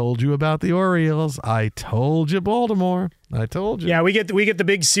 I told you about the Orioles. I told you Baltimore. I told you. Yeah, we get the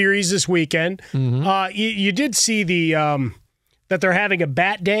big series this weekend. Mm-hmm. You did see that they're having a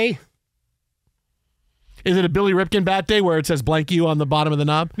bat day. Is it a Billy Ripken bat day where it says blank you on the bottom of the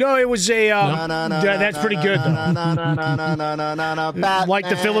knob? No, it was a... that's pretty good. Like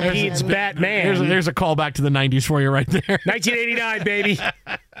the Philippines Batman. There's a callback to the 90s for you right there. 1989, baby.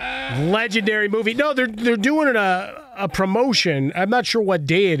 Legendary movie. No, they're doing a promotion. I'm not sure what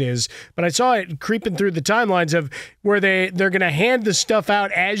day it is, but I saw it creeping through the timelines of where they're going to hand the stuff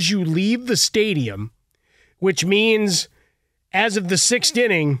out as you leave the stadium, which means as of the 6th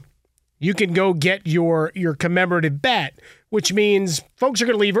inning, you can go get your commemorative bat, which means folks are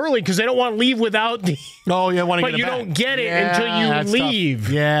going to leave early because they don't want to leave without the... Oh, yeah, want to get a bat. But you don't get it until you leave.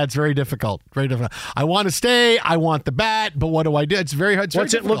 Tough. Yeah, it's very difficult. Very difficult. I want to stay. I want the bat, but what do I do? It's very hard.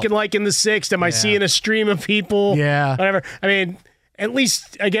 What's it looking like in the 6th? Am I seeing a stream of people? Yeah. Whatever. At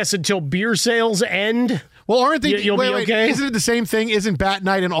least, I guess, until beer sales end. Well, aren't they... You'll be okay? Isn't it the same thing? Isn't bat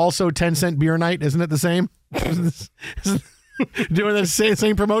night and also 10-cent beer night? Isn't it the same? Doing the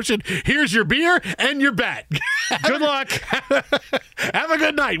same promotion. Here's your beer and your bat. Good luck. Have a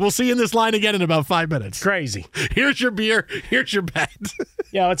good night. We'll see you in this line again in about 5 minutes. Crazy. Here's your beer. Here's your bat.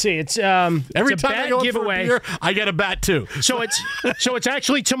 Yeah, let's see. It's every it's time a I go giveaway. For a beer, I get a bat too. So it's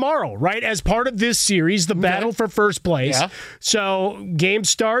actually tomorrow, right? As part of this series, the battle for first place. Yeah. So game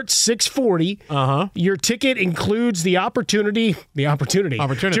starts 6:40. Your ticket includes the opportunity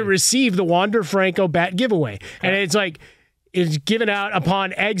to receive the Wander Franco bat giveaway, and it's like. Is given out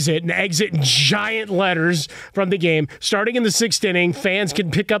upon exit, and exit in giant letters from the game. Starting in the 6th inning, fans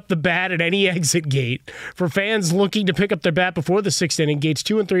can pick up the bat at any exit gate. For fans looking to pick up their bat before the 6th inning, gates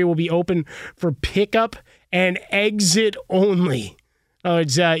 2 and 3 will be open for pickup and exit only.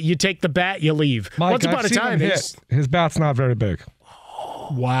 You take the bat, you leave. Mike, Once upon a time, his bat's not very big.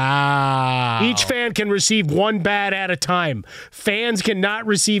 Wow. Each fan can receive one bat at a time. Fans cannot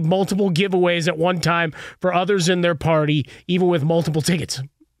receive multiple giveaways at one time for others in their party, even with multiple tickets.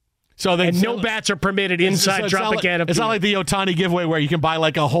 No bats are permitted inside Tropicana. It's not like the Ohtani giveaway where you can buy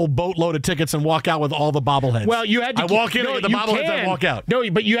like a whole boatload of tickets and walk out with all the bobbleheads. Well, you had to walk in with the bobbleheads and walk out. No,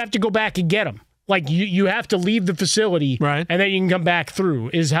 but you have to go back and get them. Like, you have to leave the facility, right, and then you can come back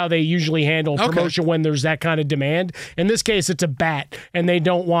through, is how they usually handle promotion when there's that kind of demand. In this case, it's a bat, and they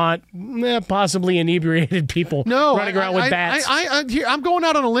don't want possibly inebriated people running around with bats. I'm going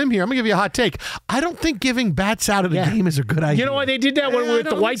out on a limb here. I'm going to give you a hot take. I don't think giving bats out of the game is a good idea. You know why they did that with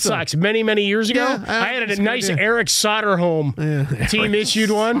the White Sox many, many years ago? Yeah, I had a nice Eric Soderholm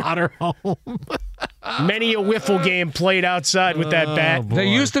team-issued one. Soderholm. Many a wiffle game played outside with that bat. They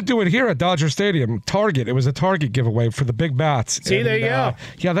used to do it here at Dodger Stadium. Target. It was a Target giveaway for the big bats. See, there you go.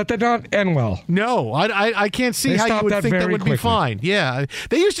 Yeah, that did not end well. No, I can't see how you would think that would be fine. Yeah,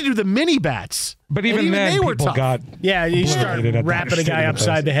 they used to do the mini bats. But even then, they were people tough. got you start wrapping a guy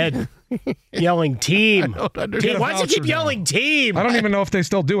upside the head. Yelling team. Why does he keep yelling team? I don't even know if they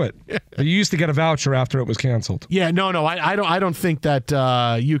still do it. You used to get a voucher after it was canceled. Yeah, no, I don't think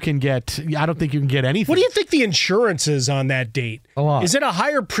that you can get. I don't think you can get anything. What do you think the insurance is on that date? A lot. Is it a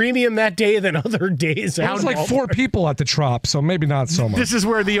higher premium that day than other days? It was like 4 people at the Trop, so maybe not so much. This is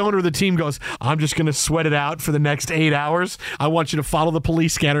where the owner of the team goes, I'm just going to sweat it out for the next 8 hours. I want you to follow the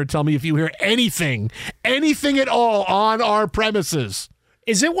police scanner and tell me if you hear anything at all on our premises.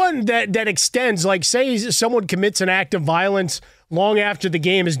 Is it one that extends, like say someone commits an act of violence long after the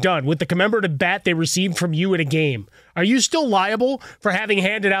game is done with the commemorative bat they received from you at a game? Are you still liable for having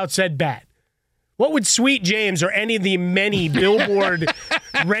handed out said bat? What would Sweet James or any of the many billboard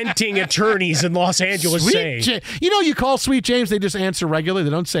renting attorneys in Los Angeles say? You call Sweet James, they just answer regularly.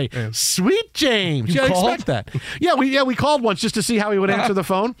 They don't say, Sweet James. You expect that. Yeah, we called once just to see how he would answer the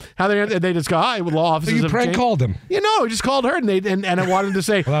phone. How they just go, hi, with law offices. You prank called him. We just called her, and I wanted to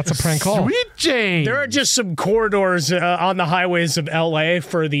say, well, that's a prank call. Sweet James. There are just some corridors on the highways of L.A.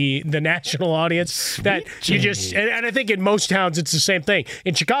 for the national audience that you just, and I think in most towns it's the same thing.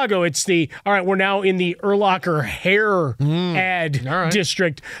 In Chicago, it's all right, we're now in the Urlacher hair ad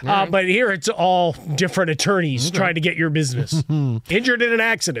district. But here it's all different attorneys trying to get your business. Injured in an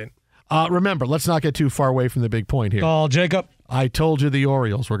accident. Remember, let's not get too far away from the big point here. Oh, Jacob. I told you the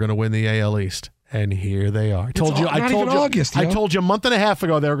Orioles were going to win the AL East. And here they are. I told you a month and a half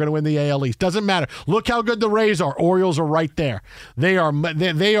ago they were going to win the AL East. Doesn't matter. Look how good the Rays are. Orioles are right there. They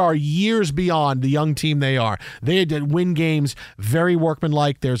are years beyond the young team they are. They did win games very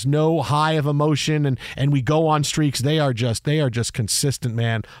workmanlike. There's no high of emotion, and we go on streaks. They are just consistent,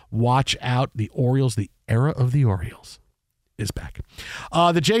 man. Watch out. The Orioles, the era of the Orioles is back.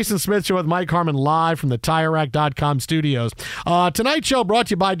 The Jason Smith Show with Mike Harmon live from the TireRack.com studios. Tonight's show brought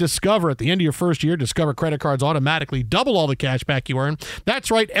to you by Discover. At the end of your first year, Discover credit cards automatically double all the cash back you earn.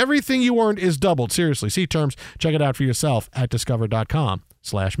 That's right. Everything you earned is doubled. Seriously. See terms. Check it out for yourself at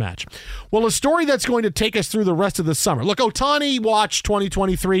discover.com/match. Well, a story that's going to take us through the rest of the summer. Look, Ohtani Watch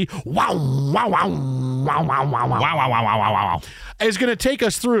 2023. Wow, wow, wow, wow, wow, wow, wow, wow, wow, wow, wow, wow. Is going to take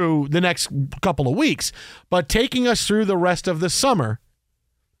us through the next couple of weeks, but taking us through the rest of the summer,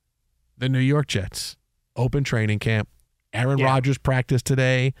 the New York Jets open training camp. Aaron Rodgers practiced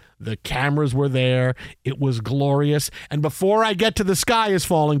today. The cameras were there. It was glorious. And before I get to the sky is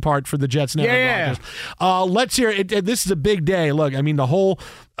falling apart for the Jets and Aaron Rodgers, let's hear it. This is a big day. Look, I mean,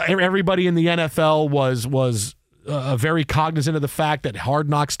 everybody in the NFL was very cognizant of the fact that Hard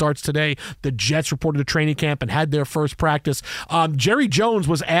Knocks starts today. The Jets reported to training camp and had their first practice. Jerry Jones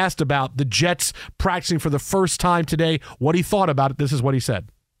was asked about the Jets practicing for the first time today, what he thought about it. This is what he said.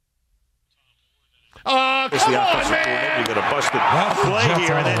 Come on, man! You're going to bust the play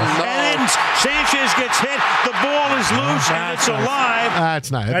here, and then Sanchez gets hit. The ball is loose, and it's alive.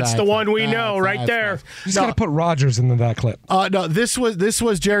 That's the one we know right there. He's got to put Rodgers into that clip. No, this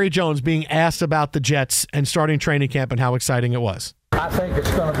was Jerry Jones being asked about the Jets and starting training camp and how exciting it was. I think it's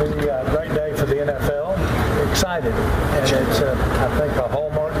going to be a great day for the NFL. Excited, and it's I think a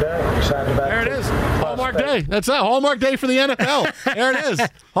hallmark day. Excited about there it is. Hallmark day. That's a Hallmark day for the NFL. There it is.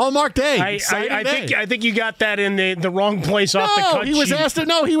 Hallmark day. I think you got that in the wrong place off the cut he was sheet.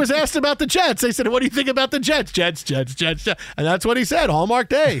 He was asked about the Jets. They said, "What do you think about the Jets?" Jets. And that's what he said. Hallmark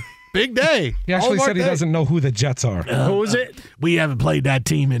day. Big day. He actually said he doesn't know who the Jets are. Who is it? We haven't played that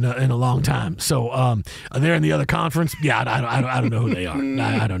team in a long time. So they're in the other conference. Yeah, I don't know who they are.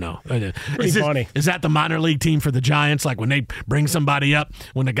 I don't know. Funny. Is that the minor league team for the Giants? Like when they bring somebody up,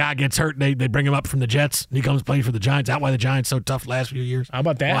 when the guy gets hurt, they bring him up from the Jets, and he comes play for the Giants. Is that why the Giants so tough the last few years? How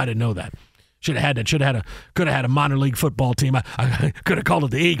about that? Well, I didn't know that. Could have had a minor league football team. I could have called it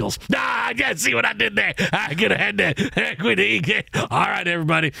the Eagles. I can't see what I did there. I could have had that with the Eagles. All right,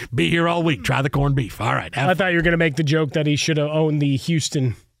 everybody, be here all week. Try the corned beef. All right. I thought you were going to make the joke that he should have owned the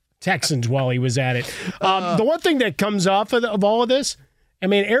Houston Texans while he was at it. The one thing that comes off of all of this, I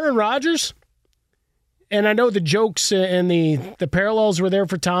mean, Aaron Rodgers, and I know the jokes and the parallels were there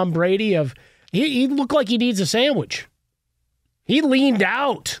for Tom Brady of he looked like he needs a sandwich. He leaned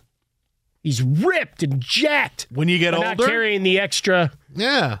out. He's ripped and jacked. When you get older, not carrying the extra.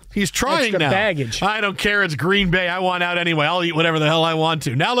 Yeah, he's trying extra now. Baggage. I don't care. It's Green Bay. I want out anyway. I'll eat whatever the hell I want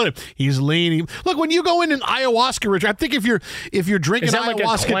to. Now look, he's lean. Look, when you go in an ayahuasca retreat, I think if you're drinking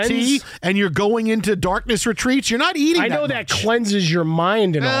ayahuasca tea and you're going into darkness retreats, you're not eating. I know that cleanses your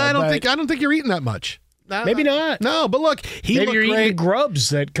mind and all. I don't think you're eating that much. Maybe not. No, but look, maybe you're eating grubs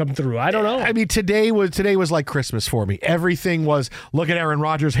that come through. I don't know. I mean, today was like Christmas for me. Everything was, look at Aaron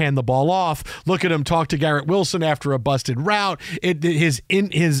Rodgers hand the ball off. Look at him talk to Garrett Wilson after a busted route. His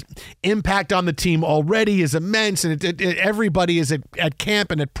impact on the team already is immense, and everybody is at camp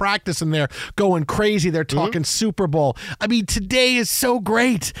and at practice, and they're going crazy. They're talking Super Bowl. I mean, today is so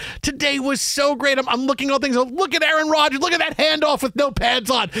great. Today was so great. I'm looking at all things. Look at Aaron Rodgers. Look at that handoff with no pads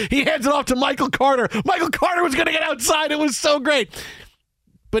on. He hands it off to Michael Carter. Michael Carter was going to get outside. It was so great.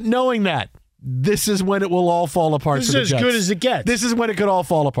 But knowing that, this is when it will all fall apart. This for the is as Jets. good as it gets. This is when it could all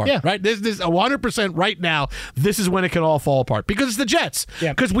fall apart. Yeah. Right? This 100% right now, this is when it could all fall apart. Because it's the Jets.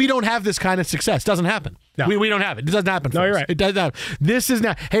 Yeah. Because we don't have this kind of success. Doesn't happen. No. We don't have it. It doesn't happen. No, for you're us. right. It doesn't happen. This is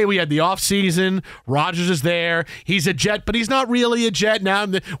now, hey, we had the offseason. Rodgers is there. He's a Jet, but he's not really a Jet now.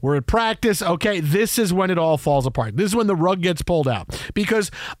 We're at practice. Okay, this is when it all falls apart. This is when the rug gets pulled out. Because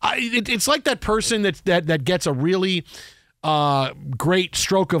it's like that person that gets a really great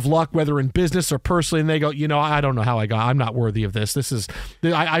stroke of luck, whether in business or personally, and they go, I don't know how I got. I'm not worthy of this. This is,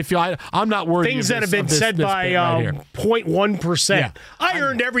 I feel I'm not worthy. Things of this, that have been said by 0.1%. Yeah. I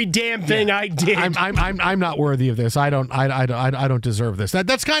earned every damn thing I did. I'm not worthy of this. I don't deserve this.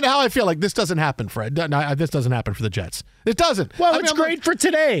 That's kind of how I feel. Like this doesn't happen, Fred. This doesn't happen for the Jets. It doesn't. Well, it's great for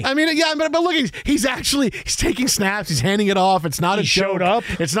today. I mean, yeah, but look, he's taking snaps. He's handing it off. It's not he a joke. Showed up.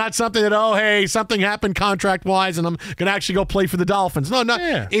 It's not something that hey, something happened contract wise, and I'm gonna actually go play for the Dolphins. No,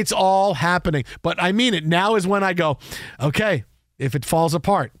 yeah. It's all happening. But I mean it. Now is when I go, okay, if it falls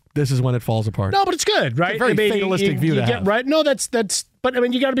apart, this is when it falls apart. No, but it's good, right? It's a very fatalistic view to have. Right? No, that's. But I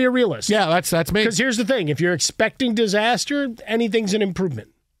mean, you got to be a realist. Yeah, that's me. Because here's the thing: if you're expecting disaster, anything's an improvement.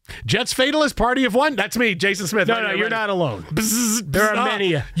 Jets fatalist party of one. That's me, Jason Smith. No, you're not alone. Bzz, there are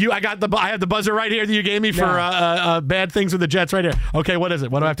many. I have the buzzer right here that you gave me for bad things with the Jets right here. Okay, what is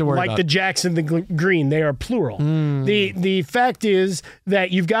it? What do I have to worry about? Like the Jackson, the Green, they are plural. The fact is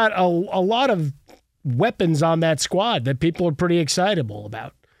that you've got a lot of weapons on that squad that people are pretty excitable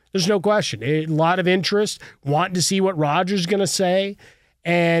about. There's no question. A lot of interest, wanting to see what Rodgers is going to say,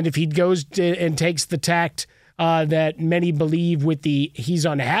 and if he goes and takes the tact that many believe with he's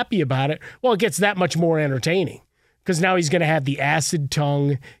unhappy about it, well, it gets that much more entertaining because now he's going to have the acid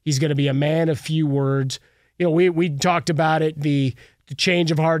tongue. He's going to be a man of few words. We talked about it, the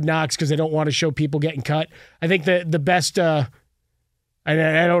change of Hard Knocks because they don't want to show people getting cut. I think the best, I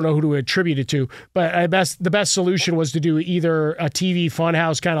don't know who to attribute it to, but the best solution was to do either a TV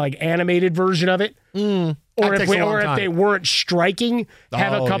Funhouse kind of like animated version of it. Or if they weren't striking,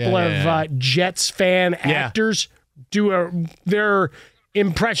 have a couple of Jets fan actors do their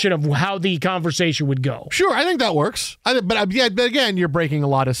impression of how the conversation would go. Sure, I think that works. But again, you're breaking a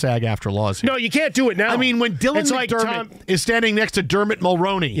lot of SAG-AFTRA laws here. No, you can't do it now. I mean, when Dylan McDermott is standing next to Dermot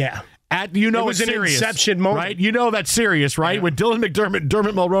Mulroney, it was an serious, inception moment, right? That's serious, right? Yeah. When Dylan McDermott and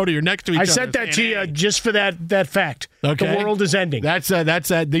Dermot Mulroney are next to each other. I sent that to you just for that fact. Okay. The world is ending.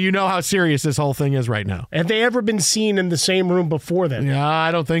 Do you know how serious this whole thing is right now? Have they ever been seen in the same room before then? Yeah,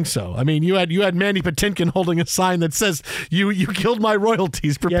 I don't think so. I mean, you had Mandy Patinkin holding a sign that says, "You killed my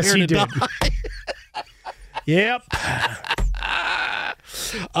royalties. Prepare to die." Yep.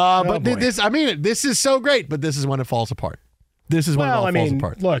 This is so great, but this is when it falls apart. This is when it all falls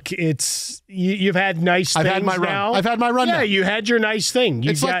apart. Look, you've had nice things. I've had my run. I've had my run. Yeah, you had your nice thing.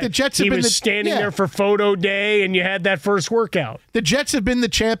 It's like the Jets have been. He was standing there for photo day, and you had that first workout. The Jets have been the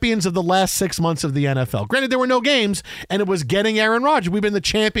champions of the last 6 months of the NFL. Granted, there were no games, and it was getting Aaron Rodgers. We've been the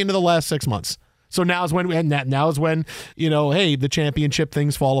champion of the last 6 months. So now is when the championship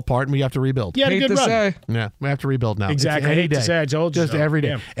things fall apart and we have to rebuild. You had a good run. Yeah, we have to rebuild now. Exactly. I hate to say, I told you. Just every day.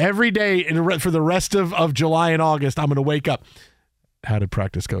 Yeah. Every day for the rest of July and August, I'm going to wake up. How did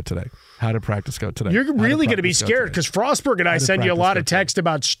practice go today? You're really going to be scared because Frostberg and I send you a lot of text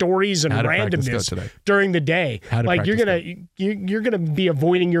about stories and randomness during the day. Like you're gonna be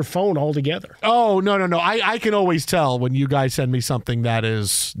avoiding your phone altogether. Oh no! I can always tell when you guys send me something that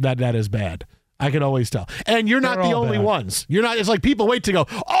is bad. I can always tell. And you're not the only ones. You're not. It's like people wait to go,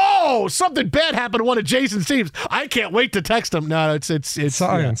 oh, something bad happened to one of Jason's teams. I can't wait to text them. No, it's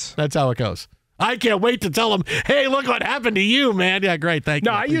science. Yeah, that's how it goes. I can't wait to tell them, hey, look what happened to you, man. Yeah, great. Thank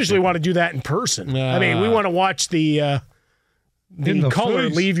you. No, I usually want to do that in person. I mean, we want to watch the color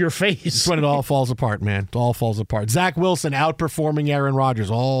leave your face. It's when it all falls apart, man. It all falls apart. Zach Wilson outperforming Aaron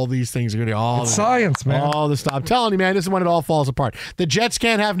Rodgers. All these things are going to It's science, man. All the stuff. I'm telling you, man, this is when it all falls apart. The Jets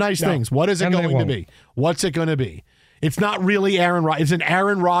can't have nice things. What is it going to be? What's it going to be? It's not really Aaron Rodgers. It's an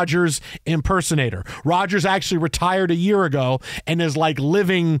Aaron Rodgers impersonator. Rodgers actually retired a year ago and is like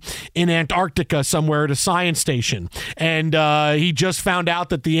living in Antarctica somewhere at a science station. And he just found out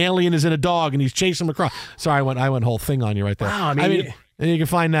that the alien is in a dog and he's chasing him across. Sorry, I went whole thing on you right there. Wow, I mean you can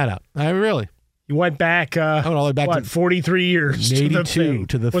find that out. Really. You went back, I went all the way back to 43 years. 82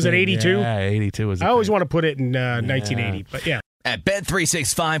 to the Was it 82? Yeah, 82 was the I always want to put it in 1980, but yeah. At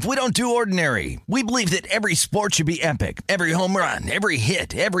Bet365, we don't do ordinary. We believe that every sport should be epic. Every home run, every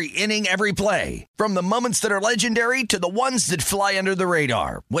hit, every inning, every play. From the moments that are legendary to the ones that fly under the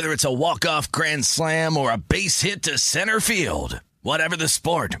radar. Whether it's a walk-off grand slam or a base hit to center field. Whatever the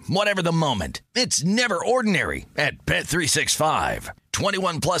sport, whatever the moment, it's never ordinary at Bet365.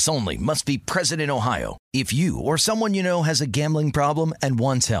 21 plus only. Must be present in Ohio. If you or someone you know has a gambling problem and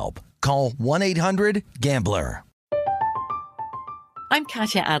wants help, call 1-800-GAMBLER. I'm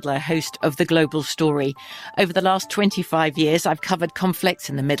Katya Adler, host of The Global Story. Over the last 25 years, I've covered conflicts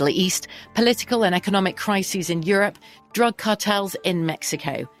in the Middle East, political and economic crises in Europe, drug cartels in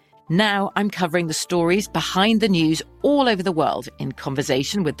Mexico. Now I'm covering the stories behind the news all over the world in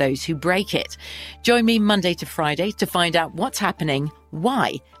conversation with those who break it. Join me Monday to Friday to find out what's happening,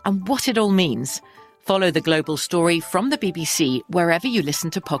 why, and what it all means. Follow The Global Story from the BBC wherever you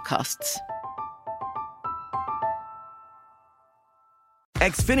listen to podcasts.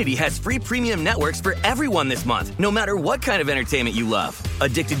 Xfinity has free premium networks for everyone this month, no matter what kind of entertainment you love.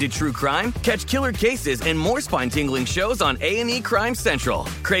 Addicted to true crime? Catch killer cases and more spine-tingling shows on A&E Crime Central.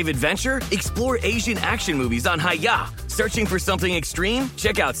 Crave adventure? Explore Asian action movies on Hi-Ya. Searching for something extreme?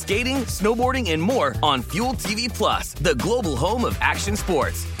 Check out skating, snowboarding, and more on Fuel TV Plus, the global home of action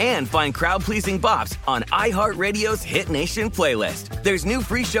sports. And find crowd-pleasing bops on iHeartRadio's Hit Nation playlist. There's new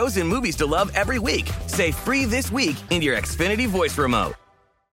free shows and movies to love every week. Say free this week in your Xfinity voice remote.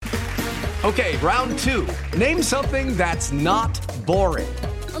 Okay, round two. Name something that's not boring.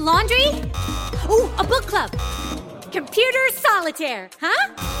 A laundry? Ooh, a book club. Computer solitaire,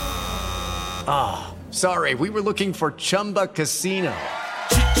 huh? Ah, sorry, we were looking for Chumba Casino.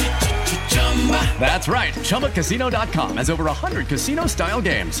 That's right, ChumbaCasino.com has over 100 casino-style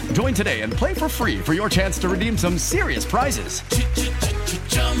games. Join today and play for free for your chance to redeem some serious prizes.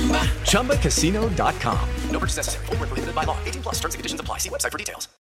 ChumbaCasino.com. No purchase necessary. Void where prohibited by law. 18 plus terms and conditions apply. See website for details.